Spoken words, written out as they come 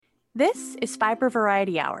This is Fiber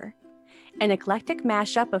Variety Hour, an eclectic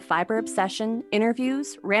mashup of fiber obsession,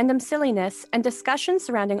 interviews, random silliness, and discussions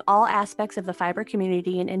surrounding all aspects of the fiber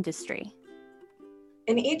community and industry.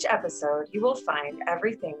 In each episode, you will find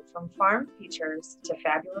everything from farm features to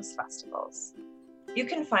fabulous festivals. You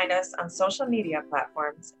can find us on social media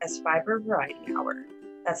platforms as Fiber Variety Hour.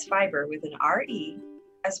 That's Fiber with an R-E,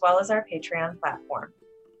 as well as our Patreon platform.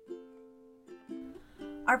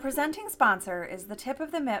 Our presenting sponsor is the Tip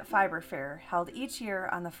of the Mitt Fiber Fair, held each year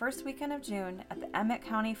on the first weekend of June at the Emmett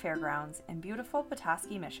County Fairgrounds in beautiful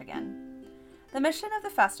Petoskey, Michigan. The mission of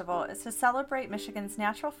the festival is to celebrate Michigan's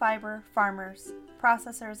natural fiber, farmers,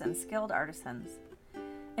 processors, and skilled artisans.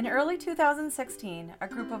 In early 2016, a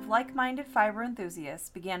group of like-minded fiber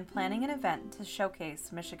enthusiasts began planning an event to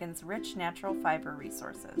showcase Michigan's rich natural fiber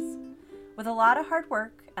resources. With a lot of hard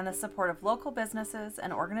work and the support of local businesses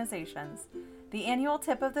and organizations, the annual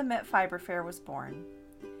Tip of the Mitt Fiber Fair was born.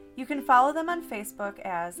 You can follow them on Facebook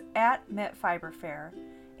as @MittFiberFair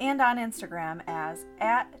and on Instagram as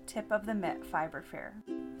 @TipOfTheMittFiberFair.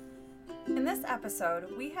 In this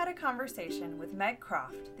episode, we had a conversation with Meg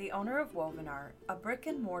Croft, the owner of Woven Art, a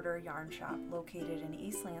brick-and-mortar yarn shop located in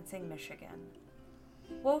East Lansing, Michigan.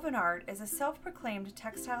 Woven Art is a self-proclaimed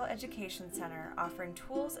textile education center offering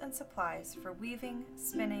tools and supplies for weaving,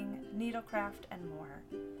 spinning, needlecraft, and more.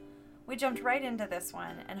 We jumped right into this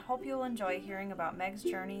one and hope you'll enjoy hearing about Meg's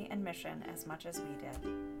journey and mission as much as we did.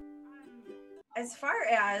 As far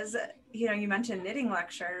as, you mentioned knitting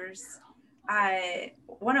lectures,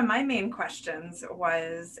 one of my main questions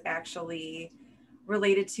was actually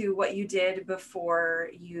related to what you did before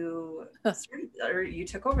you started, or you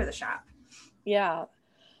took over the shop. Yeah.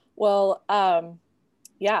 Well,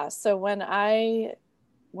 so when I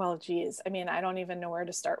don't even know where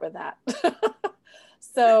to start with that.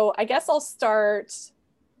 So I guess I'll start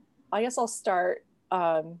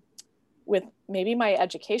with maybe my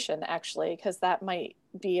education, actually, because that might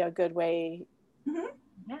be a good way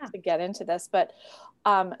to get into this. But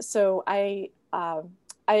so I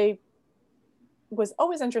was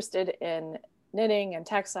always interested in knitting and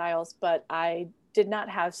textiles, but I did not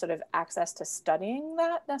have sort of access to studying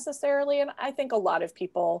that necessarily. And I think a lot of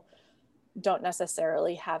people don't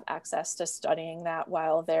necessarily have access to studying that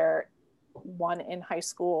while they're in high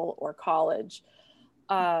school or college.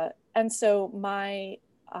 And so my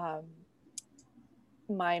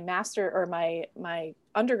master or my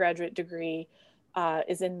undergraduate degree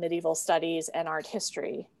is in medieval studies and art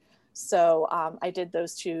history. So I did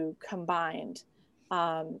those two combined.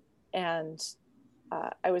 And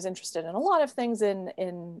I was interested in a lot of things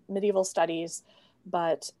in medieval studies,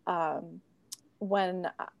 but when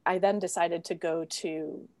I then decided to go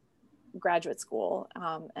to graduate school,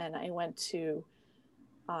 and I went to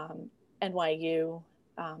NYU,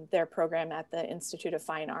 their program at the Institute of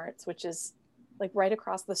Fine Arts, which is like right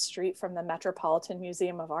across the street from the Metropolitan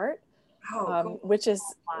Museum of Art, cool. Which is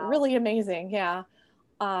really amazing. Yeah.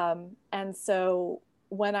 And so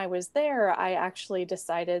when I was there, I actually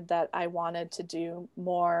decided that I wanted to do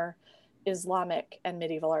more Islamic and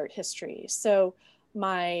medieval art history. So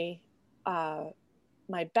my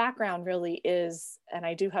background really is, and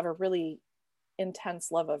I do have a really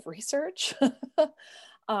intense love of research,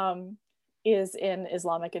 is in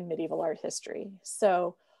Islamic and medieval art history.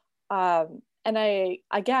 So, and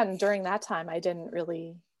again, during that time, I didn't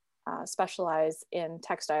really specialize in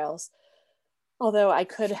textiles, although I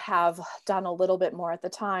could have done a little bit more at the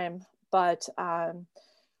time. But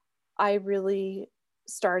I really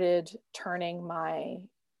started turning my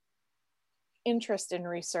interest in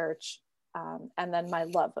research and then my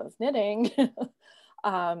love of knitting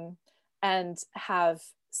and have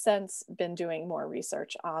since been doing more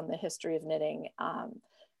research on the history of knitting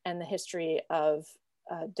and the history of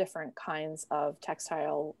different kinds of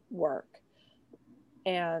textile work.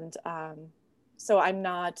 And so I'm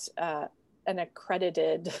not an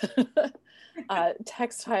accredited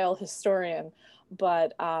textile historian,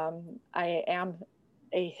 but I am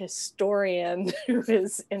a historian who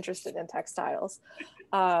is interested in textiles.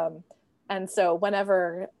 And so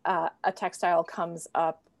whenever a textile comes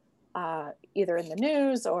up, either in the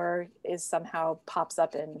news or somehow pops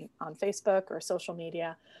up on Facebook or social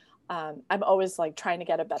media, I'm always like trying to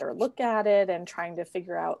get a better look at it and trying to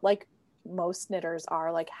figure out, like most knitters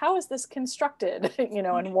are, like, how is this constructed,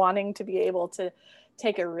 and wanting to be able to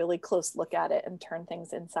take a really close look at it and turn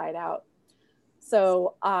things inside out.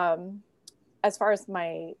 So as far as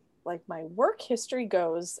my work history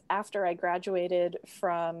goes, after I graduated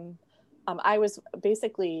from, I was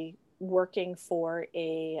basically working for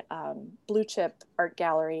a blue chip art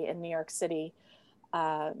gallery in New York City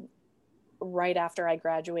right after I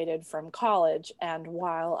graduated from college and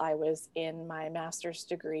while I was in my master's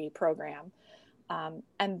degree program.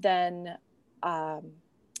 And then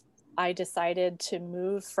I decided to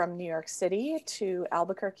move from New York City to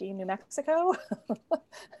Albuquerque, New Mexico,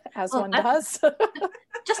 as one does.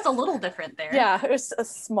 Just a little different there. Yeah, it was a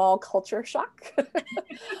small culture shock.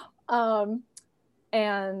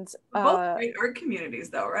 And both great art communities,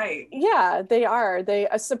 though, right? Yeah, they are. They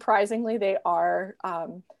surprisingly, they are.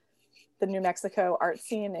 The New Mexico art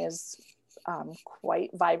scene is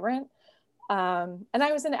quite vibrant. And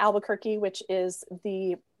I was in Albuquerque, which is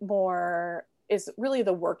really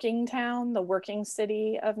the working town, the working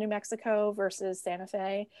city of New Mexico versus Santa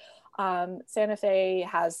Fe. Santa Fe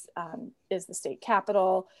is the state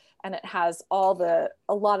capital, and it has a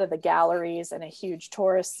lot of the galleries and a huge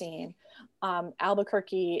tourist scene.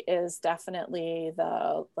 Albuquerque is definitely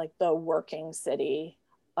the working city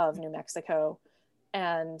of New Mexico,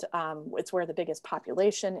 and it's where the biggest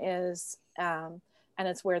population is, and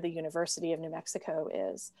it's where the University of New Mexico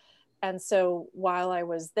is. And so while I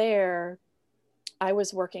was there, I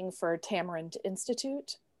was working for Tamarind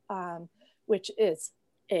Institute, which is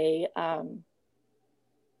a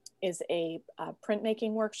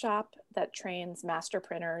printmaking workshop that trains master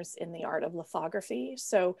printers in the art of lithography.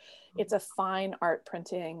 So it's a fine art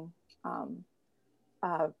printing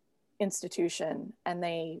institution, and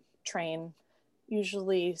they train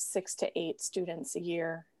usually 6 to 8 students a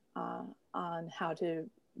year on how to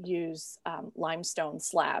use limestone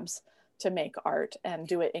slabs to make art and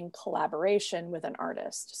do it in collaboration with an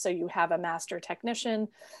artist. So you have a master technician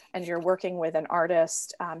and you're working with an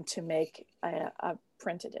artist to make a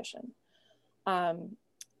print edition.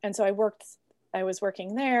 And so I was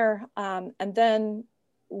working there, and then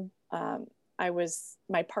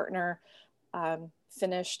my partner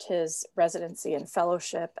finished his residency and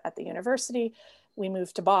fellowship at the university. We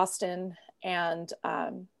moved to Boston, and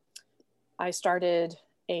I started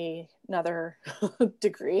another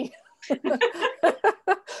degree. So,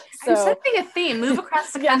 I'm sensing a theme. Move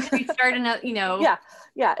across the country, start another,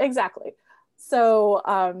 Yeah, exactly. So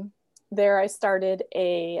there I started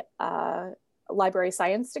a library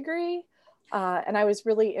science degree, and I was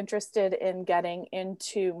really interested in getting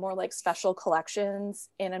into more like special collections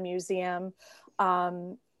in a museum,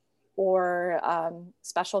 or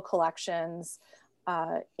special collections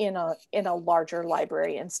in a larger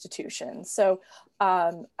library institution. So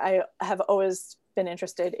I have always been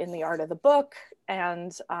interested in the art of the book,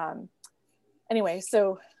 and anyway,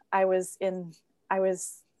 so I was in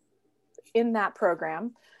that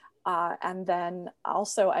program, and then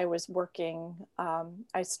also I was working.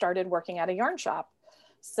 I started working at a yarn shop.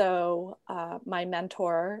 So my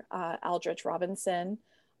mentor, Aldrich Robinson,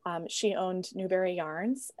 she owned Newberry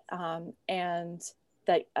Yarns, and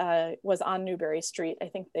that was on Newberry Street. I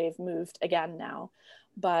think they've moved again now,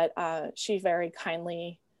 but she very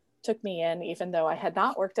kindly took me in, even though I had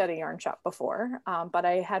not worked at a yarn shop before, but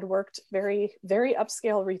I had worked very, very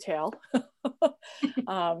upscale retail,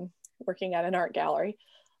 working at an art gallery.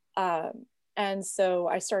 And so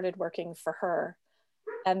I started working for her.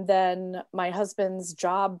 And then my husband's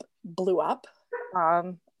job blew up.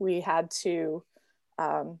 We had to,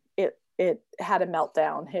 it had a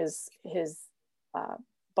meltdown. His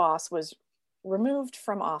boss was removed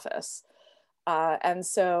from office. And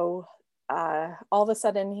so all of a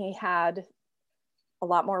sudden he had a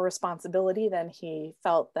lot more responsibility than he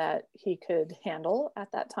felt that he could handle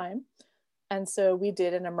at that time. And so we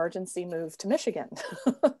did an emergency move to Michigan.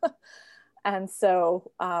 And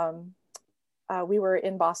so we were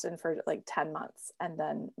in Boston for like 10 months and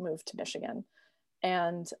then moved to Michigan.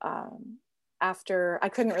 And after, I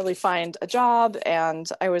couldn't really find a job, and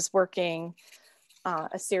I was working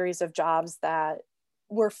a series of jobs that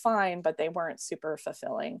were fine, but they weren't super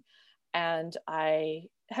fulfilling. And I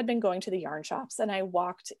had been going to the yarn shops, and I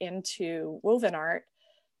walked into Woven Art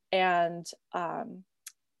and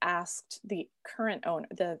asked the current owner,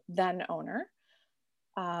 the then owner,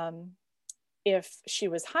 if she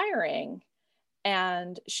was hiring.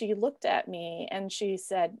 And she looked at me and she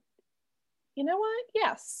said, "You know what?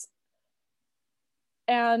 Yes."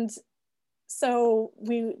 And so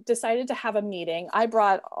we decided to have a meeting. I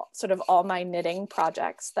brought sort of all my knitting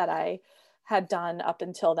projects that I had done up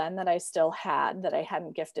until then, that I still had, that I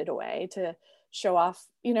hadn't gifted away, to show off,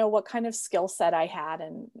 what kind of skill set I had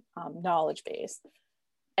and knowledge base.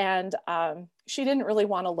 And she didn't really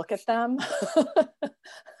want to look at them.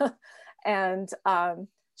 And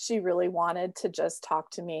she really wanted to just talk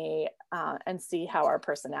to me and see how our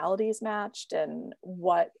personalities matched, and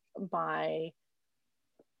what my,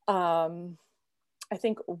 I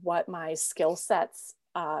think what my skill sets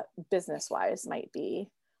business-wise might be.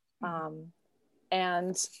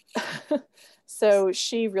 And so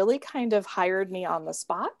she really kind of hired me on the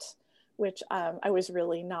spot, which I was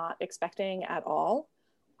really not expecting at all.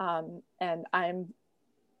 And I'm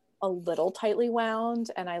a little tightly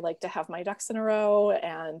wound, and I like to have my ducks in a row.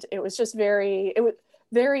 And it was just it was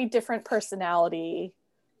very different personality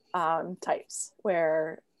types,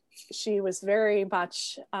 where she was very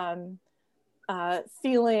much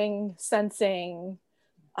feeling, sensing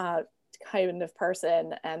kind of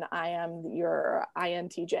person, and I am your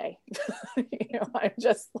INTJ. I'm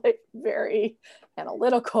just like very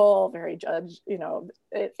analytical, very judge,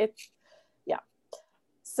 yeah.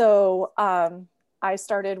 So I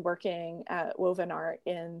started working at Woven Art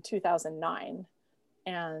in 2009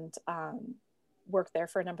 and worked there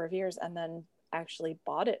for a number of years, and then actually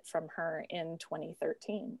bought it from her in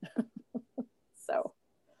 2013. So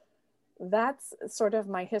that's sort of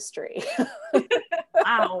my history.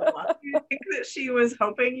 Wow. Do you think that she was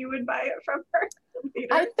hoping you would buy it from her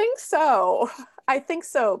later? I think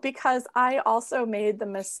so, because I also made the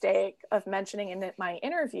mistake of mentioning in my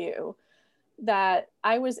interview that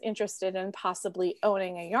I was interested in possibly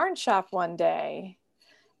owning a yarn shop one day.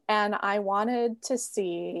 And I wanted to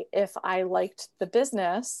see if I liked the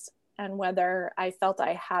business and whether I felt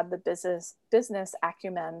I had the business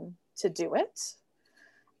acumen to do it.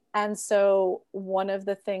 And so one of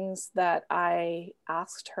the things that I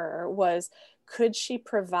asked her was, could she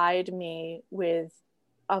provide me with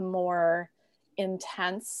a more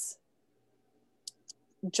intense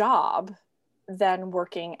job than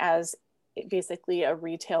working as basically a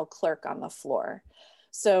retail clerk on the floor?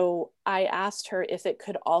 So I asked her if it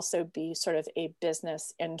could also be sort of a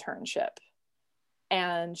business internship.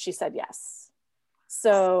 And she said yes.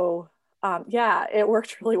 So yeah, it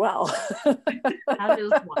worked really well. That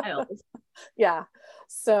is wild. Yeah.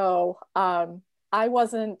 So I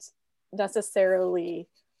wasn't necessarily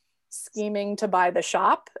scheming to buy the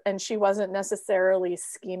shop, and she wasn't necessarily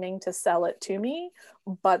scheming to sell it to me,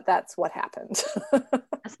 but that's what happened.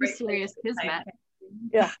 That's a serious kismet.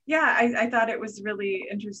 Yeah. Yeah, I thought it was really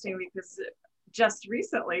interesting because just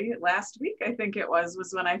recently, last week, I think it was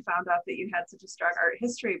when I found out that you had such a strong art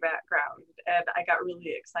history background, and I got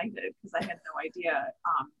really excited because I had no idea.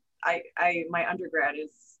 My undergrad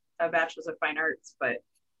is a bachelor's of fine arts, but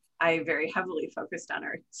I very heavily focused on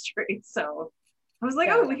art history. So I was like,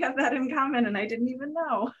 Yeah. oh, we have that in common, and I didn't even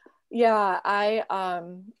know. Yeah,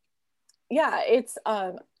 it's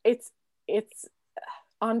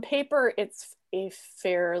on paper, it's a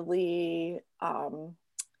fairly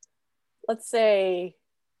let's say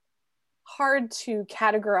hard to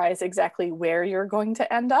categorize exactly where you're going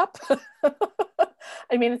to end up.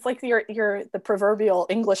 I mean, it's like you're the proverbial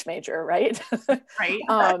English major, right? Right.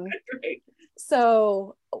 Right.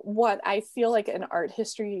 So what I feel like an art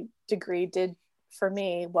history degree did for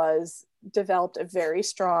me was developed a very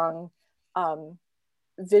strong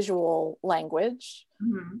visual language,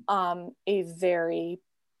 a very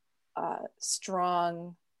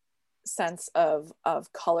strong sense of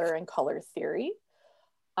color and color theory,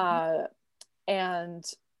 and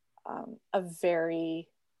a very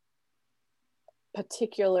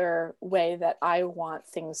particular way that I want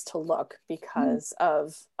things to look because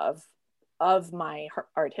of my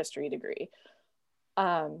art history degree.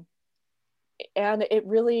 And it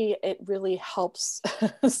really helps,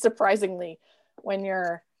 surprisingly, when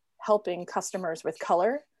you're helping customers with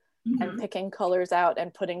color and picking colors out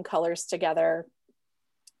and putting colors together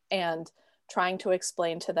and trying to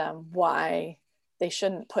explain to them why they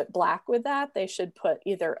shouldn't put black with that. They should put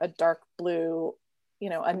either a dark blue,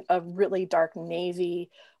 a really dark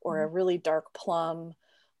navy, or a really dark plum,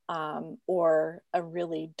 or a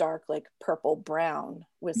really dark like purple brown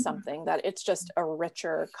with something that it's just a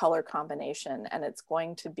richer color combination, and it's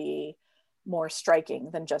going to be more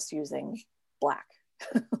striking than just using black.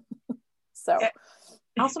 So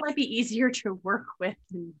it also might be easier to work with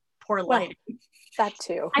in poor lighting. That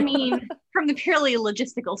too. I mean, from the purely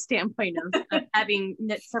logistical standpoint of having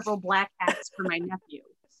knit several black hats for my nephew.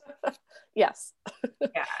 Yes.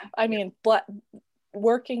 Yeah. I mean,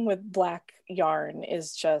 working with black yarn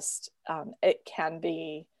is just, it can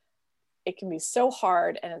be so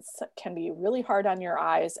hard, and it can be really hard on your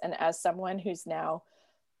eyes. And as someone who's now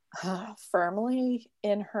firmly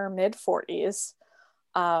in her mid-40s,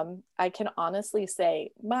 I can honestly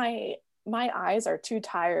say my eyes are too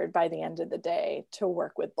tired by the end of the day to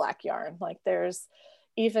work with black yarn. Like, there's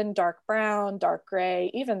even dark brown, dark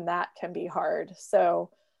gray, even that can be hard.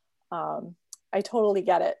 So I totally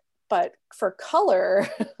get it. But for color,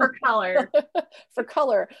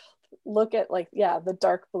 look at like, yeah, the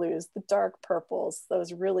dark blues, the dark purples,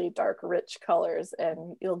 those really dark, rich colors,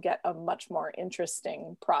 and you'll get a much more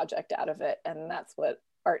interesting project out of it. And that's what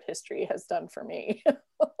art history has done for me.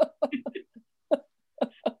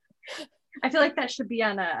 I feel like that should be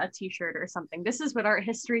on a t-shirt or something. This is what art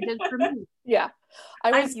history did for me. Yeah.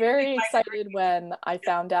 I was very excited when I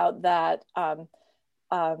found out that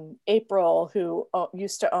April, who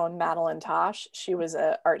used to own Madeline Tosh, she was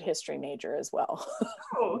an art history major as well.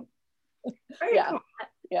 Oh, very Yeah. cool.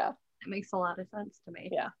 Yeah. It makes a lot of sense to me.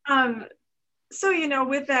 Yeah. So, you know,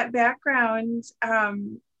 with that background,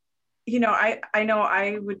 you know, I know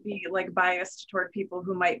I would be like biased toward people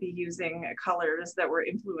who might be using colors that were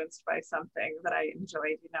influenced by something that I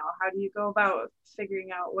enjoyed. You know, how do you go about figuring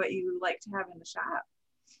out what you like to have in the shop?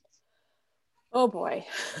 Oh boy.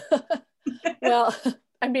 Well,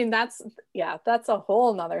 I mean, that's a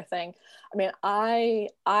whole nother thing. I mean, I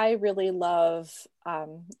really love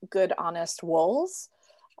good, honest wools.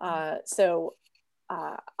 So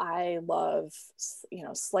I love, you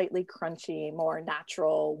know, slightly crunchy, more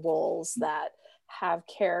natural wools that have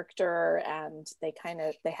character, and they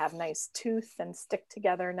have nice tooth and stick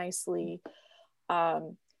together nicely.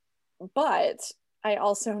 But I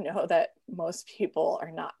also know that most people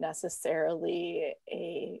are not necessarily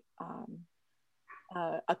a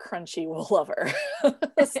crunchy wool lover.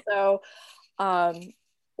 So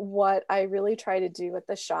what I really try to do at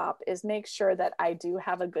the shop is make sure that I do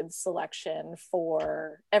have a good selection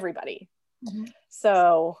for everybody. Mm-hmm.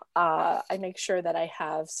 So I make sure that I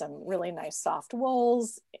have some really nice soft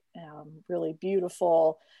wools, really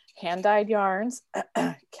beautiful hand-dyed yarns,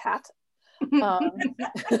 cat.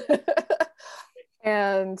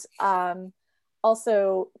 And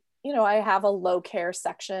also, you know, I have a low care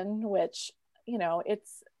section, which, you know,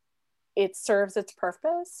 it serves its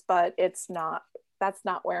purpose, but that's not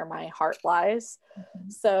where my heart lies. Mm-hmm.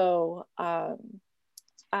 So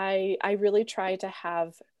I really try to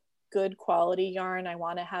have good quality yarn. I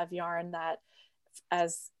want to have yarn that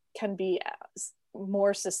can be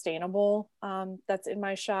more sustainable, that's in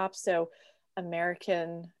my shop. So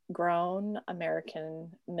American grown,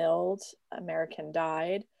 American milled, American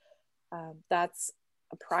dyed. That's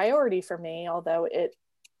a priority for me, although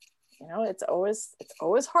it's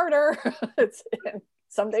always harder.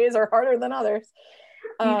 Some days are harder than others.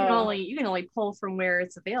 You can only pull from where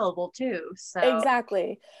it's available too. So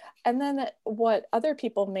exactly. And then what other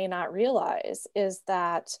people may not realize is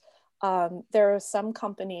that there are some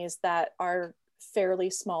companies that are fairly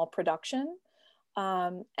small production.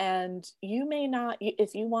 And you may not,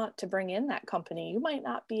 if you want to bring in that company, you might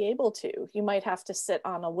not be able to. You might have to sit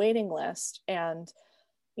on a waiting list, and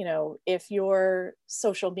you know, if your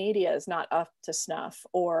social media is not up to snuff,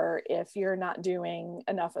 or if you're not doing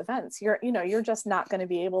enough events, you're just not going to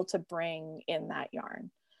be able to bring in that yarn.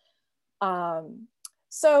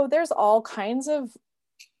 So there's all kinds of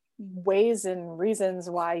ways and reasons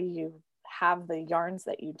why you have the yarns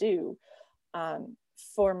that you do.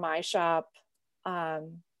 For my shop,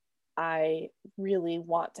 I really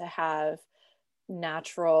want to have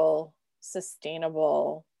natural,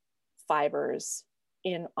 sustainable fibers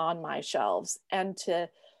on my shelves, and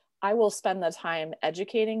I will spend the time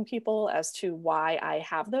educating people as to why I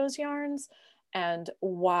have those yarns and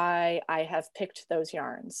why I have picked those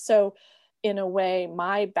yarns. So in a way,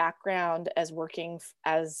 my background as working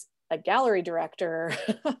as a gallery director,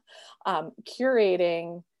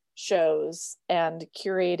 curating shows and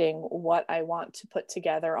curating what I want to put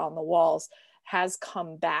together on the walls has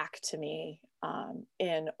come back to me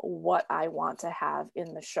in what I want to have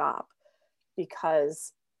in the shop,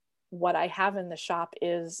 because what I have in the shop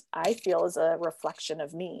I feel is a reflection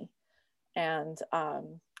of me. And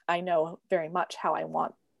I know very much how I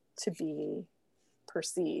want to be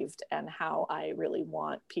perceived and how I really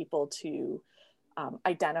want people to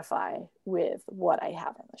identify with what I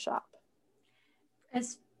have in the shop.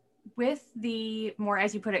 As with the more,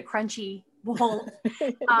 as you put it, crunchy wool,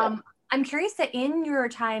 I'm curious that in your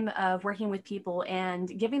time of working with people and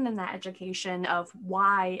giving them that education of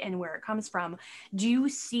why and where it comes from, do you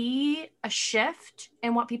see a shift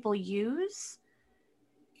in what people use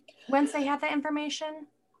once they have that information?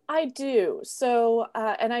 I do. So,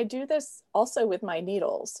 and I do this also with my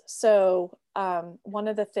needles. So one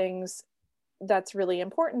of the things that's really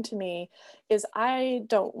important to me is I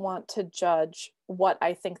don't want to judge what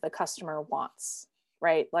I think the customer wants,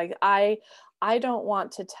 right? Like I don't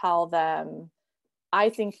want to tell them, I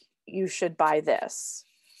think you should buy this.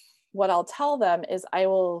 What I'll tell them is I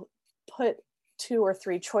will put 2 or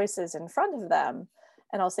 3 choices in front of them,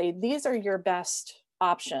 and I'll say, these are your best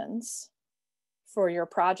options for your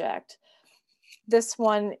project. This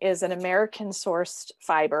one is an American sourced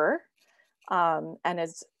fiber. and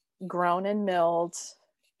is grown and milled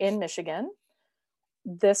in Michigan.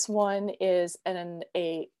 This one is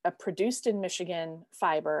a produced in Michigan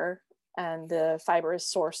fiber, and the fiber is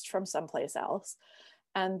sourced from someplace else.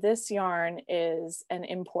 And this yarn is an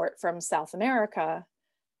import from South America.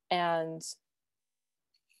 And,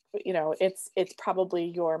 you know, it's probably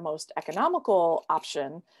your most economical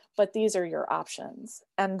option, but these are your options.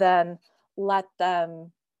 And then let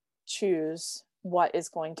them choose what is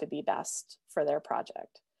going to be best for their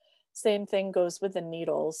project. Same thing goes with the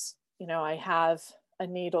needles. You know, I have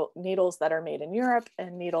needles that are made in Europe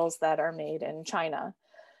and needles that are made in China.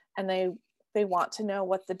 And they want to know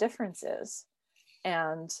what the difference is.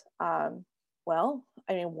 And well,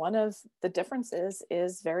 I mean, one of the differences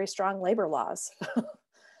is very strong labor laws.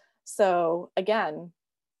 So again,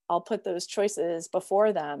 I'll put those choices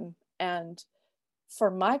before them. And for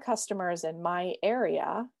my customers in my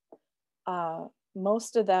area,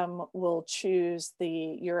 most of them will choose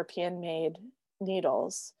the European made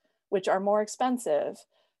needles, which are more expensive,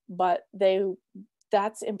 but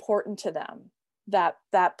that's important to them.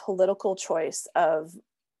 That political choice of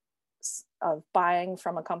buying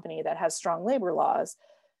from a company that has strong labor laws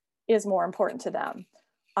is more important to them.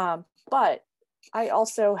 But I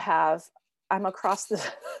also I'm across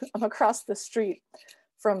the street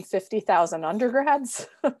from 50,000 undergrads.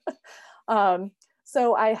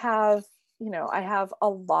 So I have a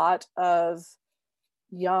lot of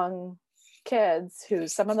young kids who,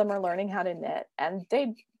 some of them are learning how to knit, and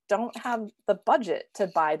they don't have the budget to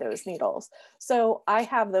buy those needles. So I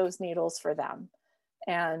have those needles for them,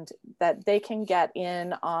 and that they can get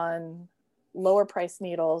in on lower price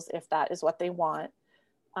needles if that is what they want.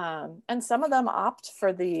 And some of them opt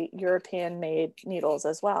for the European made needles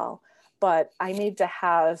as well, but I need to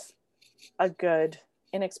have a good,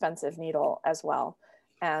 inexpensive needle as well.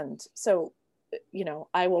 And so, you know,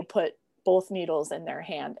 I will put both needles in their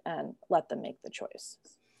hand and let them make the choice.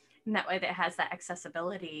 And that way that has that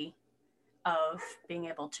accessibility of being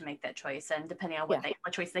able to make that choice, and depending on what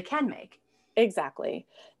choice they can make. Exactly.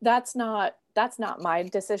 That's not my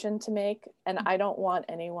decision to make. And I don't want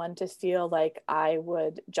anyone to feel like I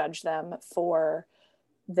would judge them for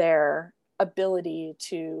their ability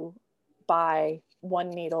to buy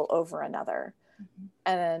one needle over another. Mm-hmm.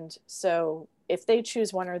 And so if they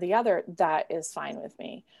choose one or the other, that is fine with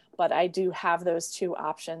me. But I do have those two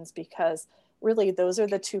options because really those are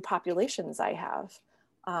the two populations I have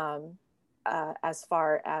as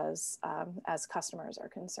far as customers are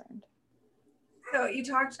concerned. So you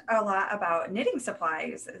talked a lot about knitting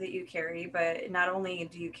supplies that you carry, but not only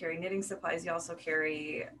do you carry knitting supplies, you also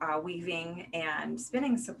carry weaving and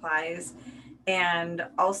spinning supplies. And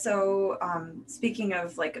also, speaking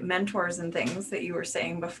of like mentors and things that you were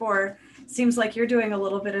saying before, seems like you're doing a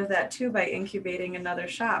little bit of that too by incubating another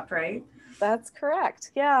shop, right? That's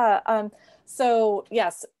correct. Yeah. So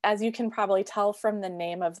yes, as you can probably tell from the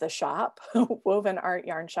name of the shop, Woven Art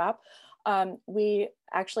Yarn Shop, we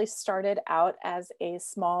actually started out as a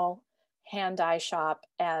small hand dye shop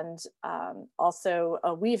and also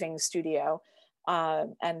a weaving studio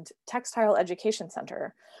and textile education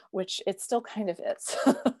center, which it still kind of is.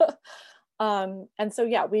 And so,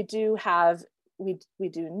 yeah, we do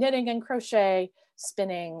knitting and crochet,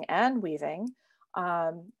 spinning and weaving.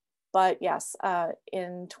 But yes,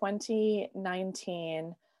 in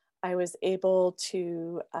 2019, I was able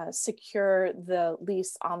to secure the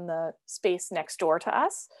lease on the space next door to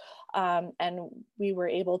us. And we were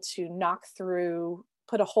able to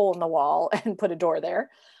put a hole in the wall and put a door there,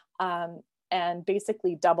 and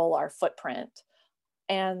basically double our footprint.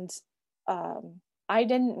 And I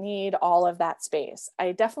didn't need all of that space.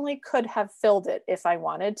 I definitely could have filled it if I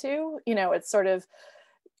wanted to. You know, it's sort of,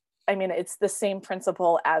 I mean, it's the same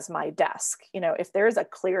principle as my desk. You know, if there's a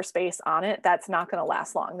clear space on it, that's not going to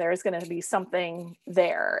last long. There's going to be something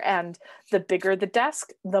there. And the bigger the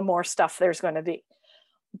desk, the more stuff there's going to be.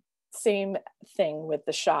 Same thing with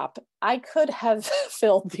the shop. I could have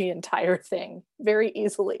filled the entire thing very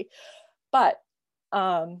easily. But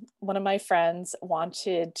one of my friends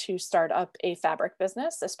wanted to start up a fabric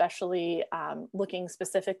business, especially looking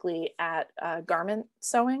specifically at garment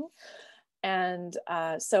sewing. And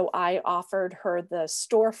so I offered her the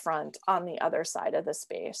storefront on the other side of the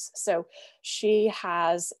space. So she's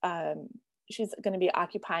going to be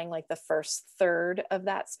occupying like the first third of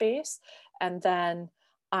that space. And then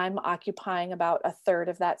I'm occupying about a third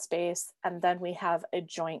of that space. And then we have a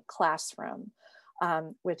joint classroom,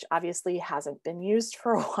 which obviously hasn't been used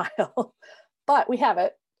for a while, but we have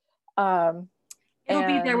it. It'll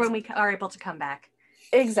be there when we are able to come back.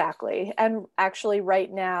 Exactly. And actually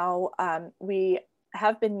right now, we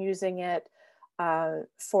have been using it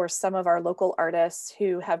for some of our local artists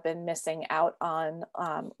who have been missing out on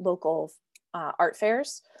local art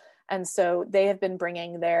fairs. And so they have been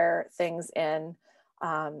bringing their things in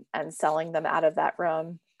and selling them out of that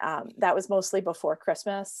room. That was mostly before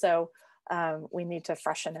Christmas, so we need to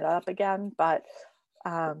freshen it up again. But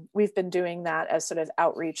we've been doing that as sort of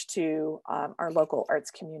outreach to our local arts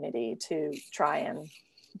community to try and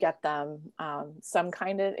get them some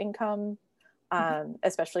kind of income,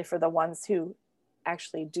 especially for the ones who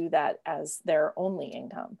actually do that as their only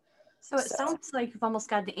income. So it sounds like you've almost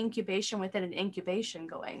got an incubation within an incubation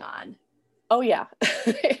going on. Oh yeah,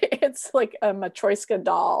 it's like a Matryoshka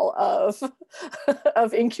doll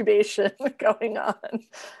of incubation going on.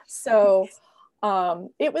 So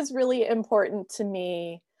it was really important to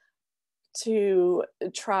me to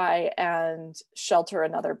try and shelter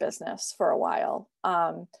another business for a while.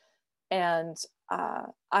 And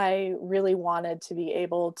I really wanted to be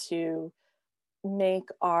able to make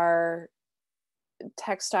our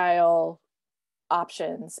textile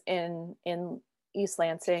options in East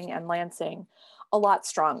Lansing and Lansing a lot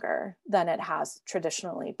stronger than it has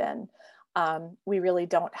traditionally been. We really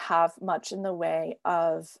don't have much in the way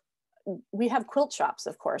of, we have quilt shops,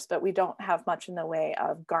 of course, but we don't have much in the way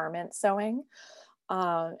of garment sewing.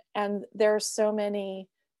 And there's so many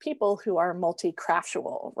people who are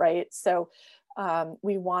multi-craftual, right? So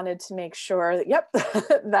we wanted to make sure that, yep,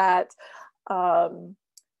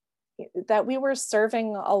 that we were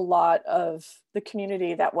serving a lot of the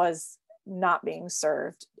community that was not being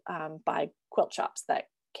served by quilt shops that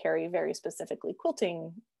carry very specifically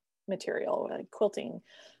quilting material, like quilting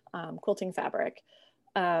fabric.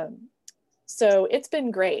 So it's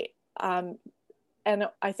been great. And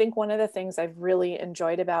I think one of the things I've really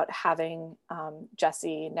enjoyed about having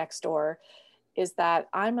Jessie next door is that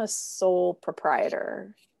I'm a sole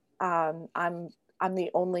proprietor. I'm the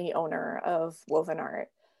only owner of Woven Art.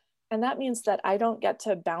 And that means that I don't get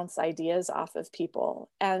to bounce ideas off of people.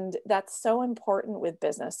 And that's so important with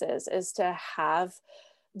businesses, is to have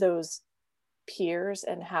those peers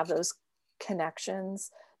and have those connections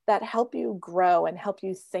that help you grow and help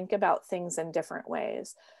you think about things in different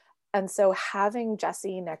ways. And so having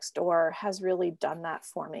Jessie next door has really done that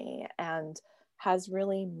for me and has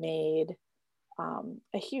really made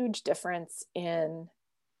a huge difference in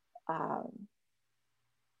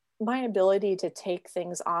my ability to take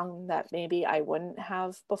things on that maybe I wouldn't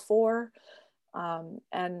have before,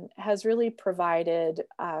 and has really provided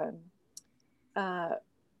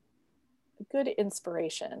good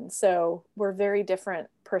inspiration. So we're very different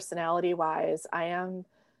personality wise. I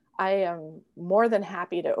am more than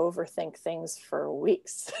happy to overthink things for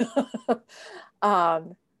weeks.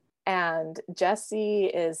 And Jessie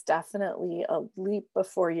is definitely a leap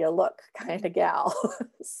before you look kind of gal.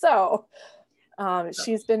 So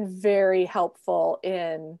she's been very helpful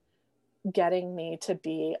in getting me to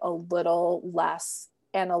be a little less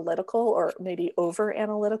analytical, or maybe over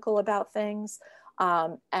analytical about things,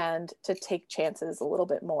 and to take chances a little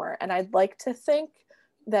bit more. And I'd like to think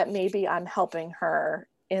that maybe I'm helping her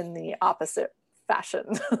in the opposite fashion.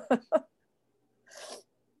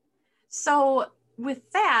 So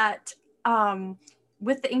with that,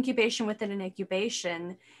 with the incubation within an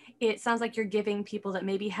incubation, it sounds like you're giving people that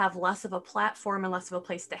maybe have less of a platform and less of a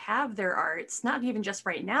place to have their arts, not even just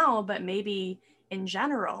right now, but maybe in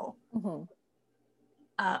general,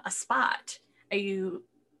 a spot. Are you?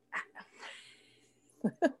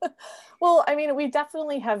 Well, I mean, we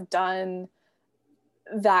definitely have done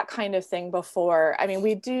that kind of thing before. I mean,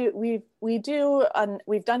 we've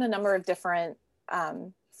done a number of different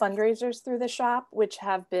fundraisers through the shop, which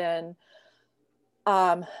have been,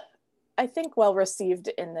 I think, well received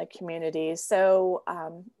in the community. So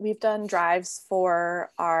we've done drives for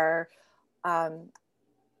our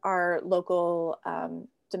local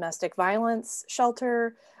domestic violence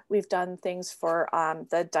shelter. We've done things for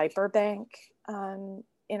the diaper bank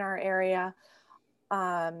in our area,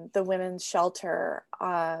 the women's shelter,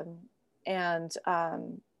 and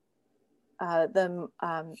the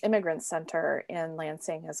immigrant center in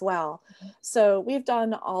Lansing as well. So we've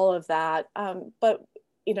done all of that. But,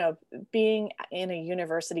 you know, being in a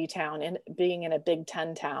university town and being in a Big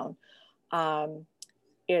Ten town,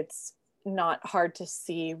 it's not hard to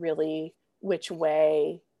see really which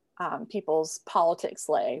way people's politics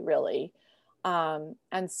lay, really.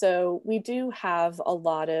 And so we do have a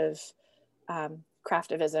lot of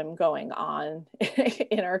craftivism going on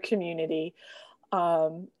in our community.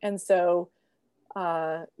 And so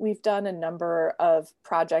we've done a number of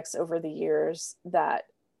projects over the years that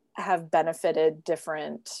have benefited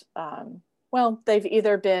different, well, they've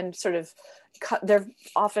either been sort of, they're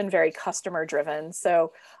often very customer driven.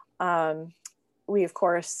 So we of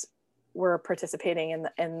course were participating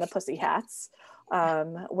in the Pussy Hats,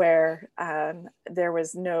 where there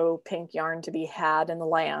was no pink yarn to be had in the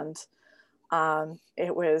land.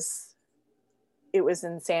 It was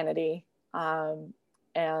insanity, and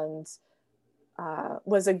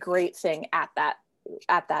was a great thing at that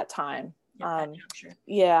time.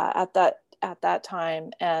 At that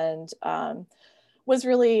time, and was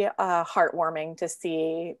really heartwarming to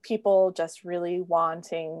see people just really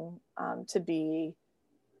wanting to be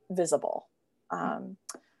visible.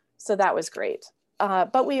 So that was great.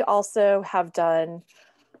 But we also have done,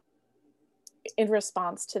 in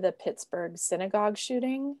response to the Pittsburgh synagogue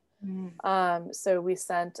shooting, so we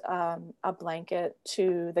sent a blanket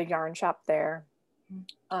to the yarn shop there,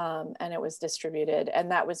 and it was distributed, and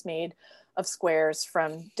that was made of squares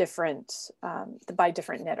from by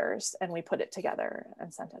different knitters, and we put it together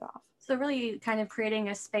and sent it off. So really kind of creating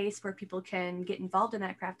a space where people can get involved in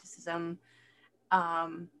that crafticism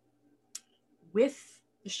with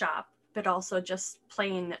the shop, but also just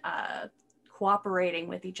plain cooperating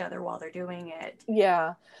with each other while they're doing it.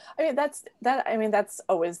 Yeah, I mean that's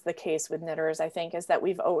always the case with knitters, I think, is that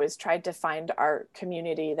we've always tried to find our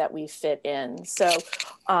community that we fit in. So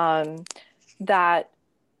that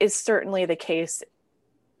is certainly the case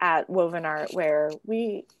at Woven Art, where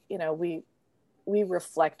we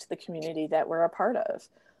reflect the community that we're a part of.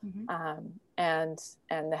 And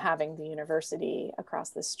having the university across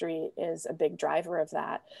the street is a big driver of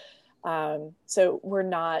that. So we're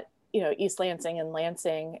not, East Lansing and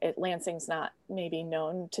Lansing's not maybe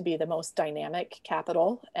known to be the most dynamic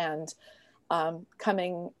capital. And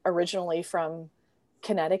coming originally from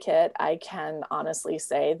Connecticut, I can honestly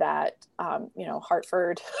say that,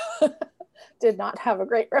 Hartford did not have a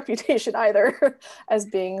great reputation either as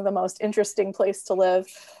being the most interesting place to live.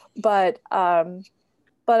 But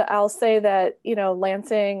I'll say that,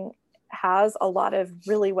 Lansing has a lot of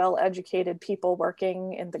really well-educated people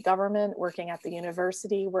working in the government, working at the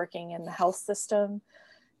university, working in the health system.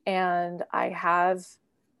 And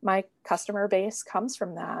my customer base comes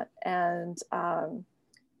from that. And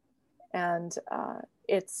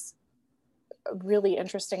it's really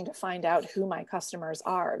interesting to find out who my customers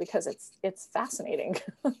are, because it's fascinating.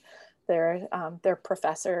 They're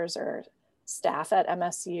professors or staff at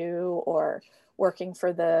MSU, or working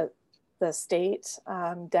for the state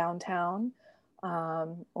downtown,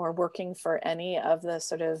 or working for any of the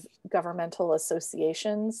sort of governmental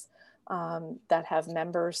associations that have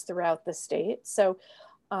members throughout the state. So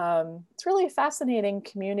it's really a fascinating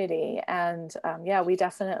community. And we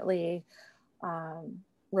definitely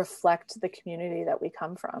reflect the community that we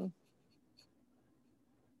come from.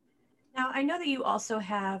 Now, I know that you also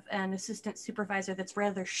have an assistant supervisor that's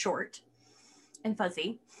rather short and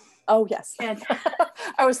fuzzy. Oh, yes. And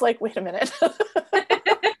I was like, wait a minute.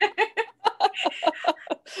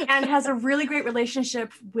 And has a really great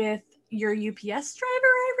relationship with your UPS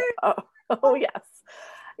driver. Oh yes.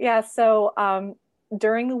 Yeah. So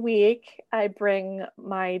during the week, I bring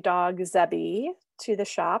my dog Zebby to the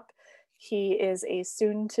shop. He is a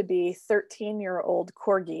soon to be 13-year-old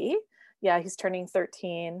corgi. Yeah, he's turning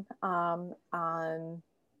 13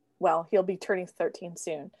 he'll be turning 13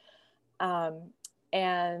 soon.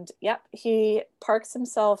 And yep, he parks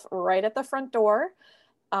himself right at the front door,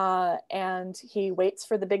 and he waits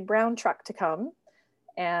for the big brown truck to come,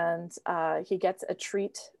 and he gets a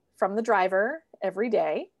treat from the driver every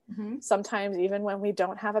day, sometimes even when we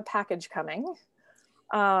don't have a package coming.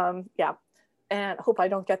 And hope I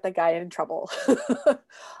don't get the guy in trouble.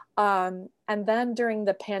 And then during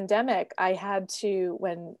the pandemic, I had to,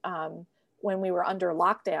 when we were under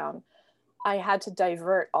lockdown, I had to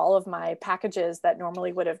divert all of my packages that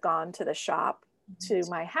normally would have gone to the shop to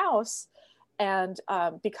my house. And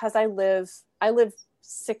because I live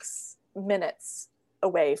 6 minutes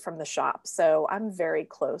away from the shop, so I'm very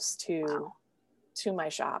close to my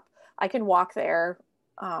shop. I can walk there.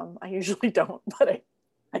 I usually don't, but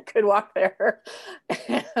I could walk there.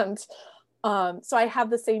 And so I have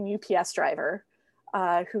the same UPS driver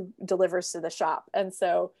who delivers to the shop. And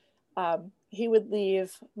so he would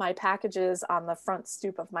leave my packages on the front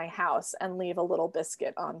stoop of my house and leave a little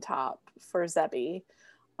biscuit on top for Zebby.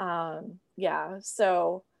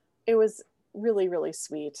 So it was really, really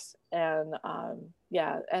sweet. And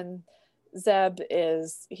and Zeb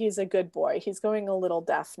he's a good boy. He's going a little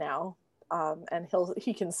deaf now, and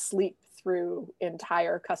he can sleep through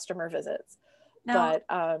entire customer visits. But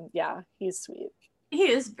he's sweet. He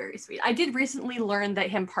is very sweet. I did recently learn that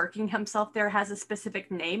him parking himself there has a specific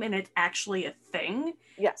name, and it's actually a thing.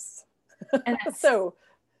 Yes. And so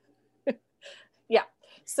yeah.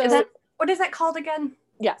 So what is that called again?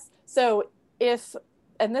 Yes. So if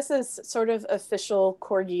and this is sort of official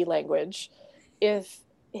corgi language, if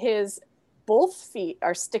his both feet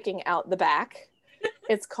are sticking out the back,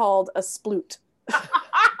 it's called a sploot.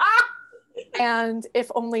 And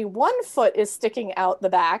if only one foot is sticking out the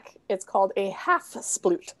back, it's called a half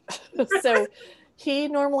sploot. So he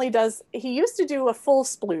used to do a full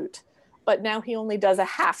sploot, but now he only does a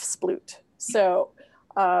half sploot. So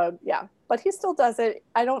yeah, but he still does it.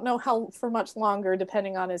 I don't know how for much longer,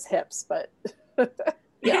 depending on his hips, but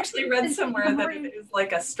I actually read somewhere that it is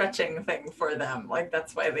like a stretching thing for them. Like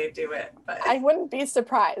that's why they do it. But I wouldn't be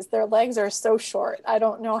surprised. Their legs are so short. I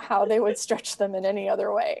don't know how they would stretch them in any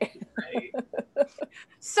other way. Right.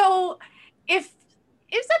 So if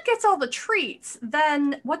Izet gets all the treats,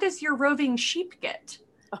 then what does your roving sheep get?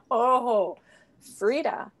 Oh,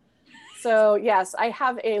 Frida. So yes, I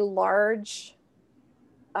have a large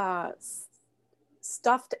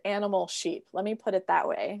stuffed animal sheep. Let me put it that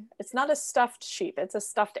way. It's not a stuffed sheep. It's a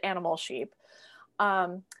stuffed animal sheep.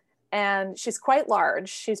 And she's quite large.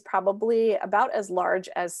 She's probably about as large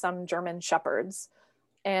as some German shepherds.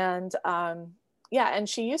 And yeah, and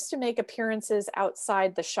she used to make appearances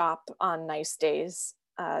outside the shop on nice days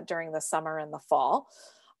during the summer and the fall.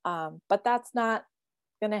 But that's not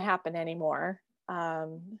going to happen anymore.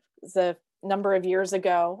 The number of years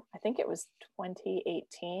ago, I think it was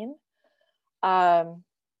 2018,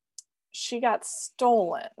 she got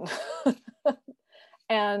stolen.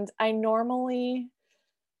 And I normally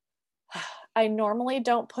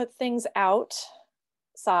don't put things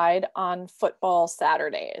outside on football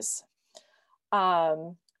Saturdays.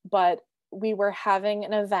 But we were having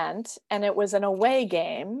an event and it was an away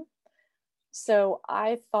game. So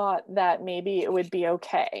I thought that maybe it would be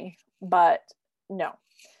okay, but no.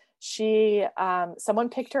 She, someone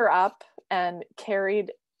picked her up and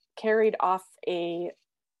carried off a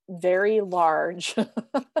very large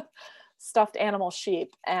stuffed animal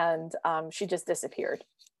sheep, and she just disappeared.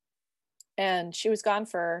 And she was gone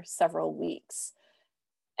for several weeks.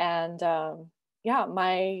 And yeah,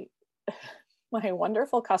 my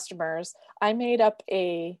wonderful customers, I made up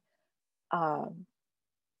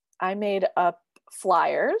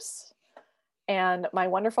flyers, and my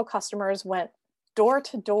wonderful customers went door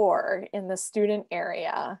to door in the student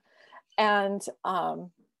area, and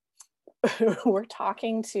we're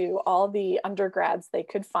talking to all the undergrads they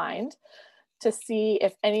could find to see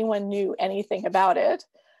if anyone knew anything about it,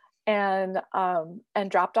 and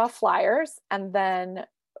dropped off flyers. And then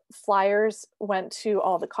flyers went to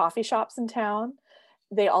all the coffee shops in town.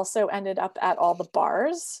 They also ended up at all the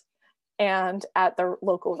bars and at the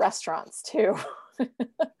local restaurants too.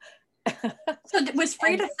 So was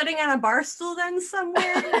Frida sitting on a bar stool then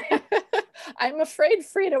somewhere? I'm afraid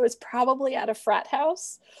Frida was probably at a frat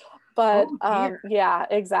house, but yeah,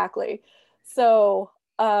 exactly. So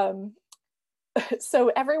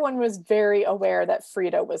so everyone was very aware that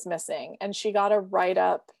Frida was missing, and she got a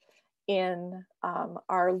write-up in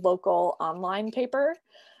our local online paper.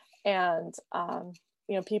 And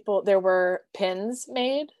you know, there were pins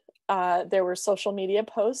made, there were social media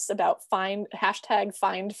posts about hashtag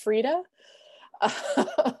find Frida.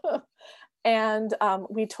 And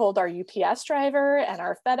we told our UPS driver and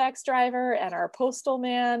our FedEx driver and our postal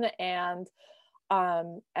man, and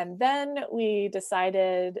then we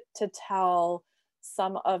decided to tell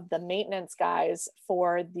some of the maintenance guys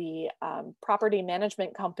for the property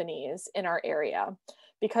management companies in our area,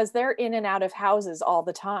 because they're in and out of houses all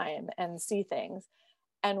the time and see things.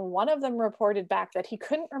 And one of them reported back that he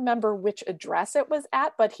couldn't remember which address it was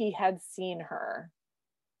at, but he had seen her.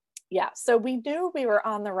 Yeah, so we knew we were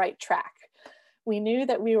on the right track. We knew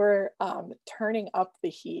that we were turning up the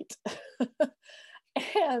heat.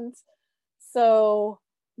 And so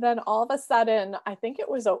then all of a sudden, I think it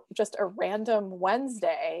was just a random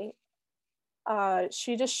Wednesday,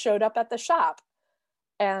 she just showed up at the shop.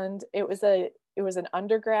 And it was an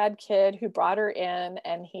undergrad kid who brought her in,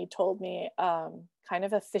 and he told me kind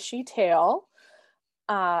of a fishy tale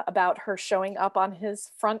about her showing up on his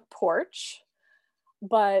front porch.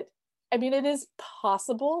 But I mean, it is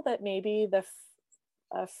possible that maybe the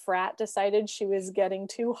frat decided she was getting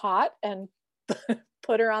too hot and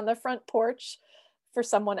put her on the front porch for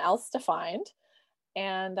someone else to find.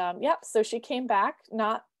 And yeah, so she came back,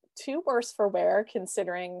 not too worse for wear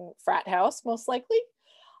considering frat house, most likely.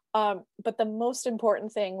 But the most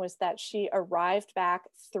important thing was that she arrived back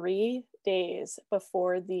 3 days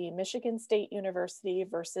before the Michigan State University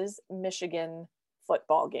versus Michigan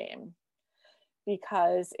football game.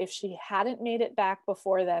 Because if she hadn't made it back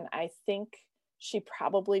before then, I think she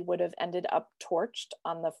probably would have ended up torched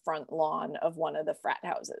on the front lawn of one of the frat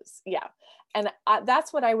houses. Yeah. And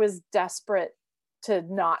that's what I was desperate to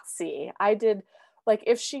not see. I did Like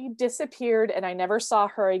if she disappeared and I never saw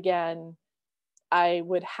her again, I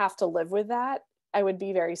would have to live with that. I would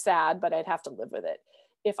be very sad, but I'd have to live with it.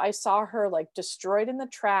 If I saw her like destroyed in the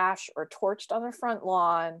trash or torched on the front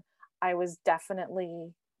lawn, I was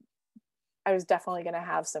definitely going to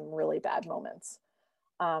have some really bad moments.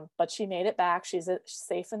 But she made it back. She's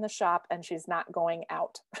safe in the shop and she's not going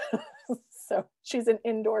out. So she's an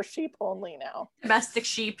indoor sheep only now. Domestic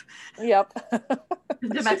sheep. Yep.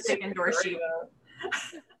 Domestic indoor sheep.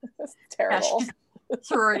 It's terrible. Yeah,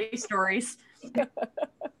 sorority stories.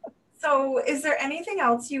 So is there anything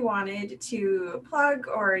else you wanted to plug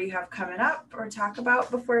or you have coming up or talk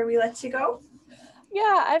about before we let you go?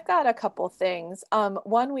 Yeah, I've got a couple things.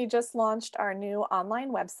 One, we just launched our new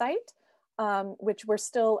online website, which we're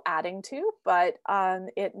still adding to, but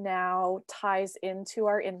it now ties into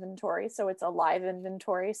our inventory. So it's a live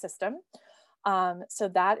inventory system. So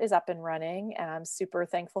that is up and running and I'm super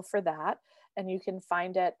thankful for that. And you can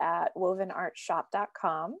find it at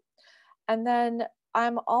wovenartshop.com. And then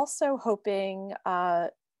I'm also hoping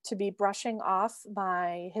to be brushing off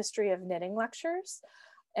my history of knitting lectures.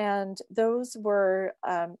 And those were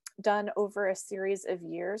done over a series of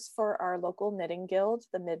years for our local knitting guild,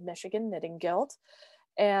 the Mid-Michigan Knitting Guild.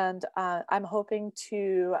 And I'm hoping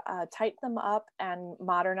to tighten them up and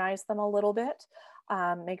modernize them a little bit,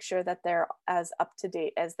 make sure that they're as up to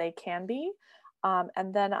date as they can be.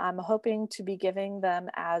 And then I'm hoping to be giving them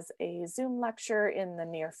as a Zoom lecture in the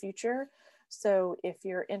near future. So if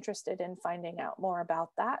you're interested in finding out more about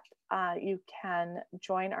that, you can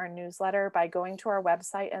join our newsletter by going to our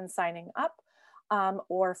website and signing up,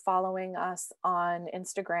 or following us on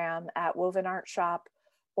Instagram at Woven Art Shop,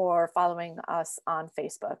 or following us on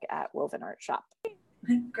Facebook at Woven Art Shop.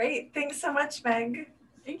 Great. Thanks so much, Meg.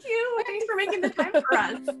 Thank you. Thanks for making the time for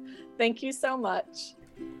us. Thank you so much.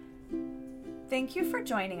 Thank you for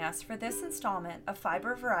joining us for this installment of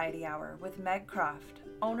Fiber Variety Hour with Meg Croft,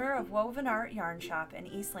 owner of Woven Art Yarn Shop in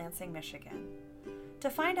East Lansing, Michigan. To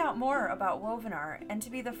find out more about Woven Art and to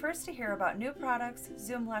be the first to hear about new products,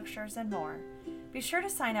 Zoom lectures, and more, be sure to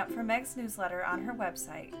sign up for Meg's newsletter on her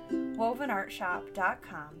website,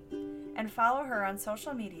 wovenartshop.com, and follow her on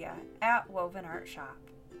social media at Woven Art Shop.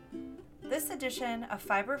 This edition of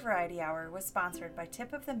Fiber Variety Hour was sponsored by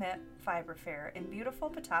Tip of the Mitt Fiber Fair in beautiful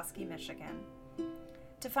Petoskey, Michigan.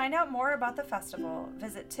 To find out more about the festival,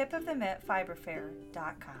 visit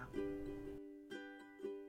tipofthemittfiberfair.com.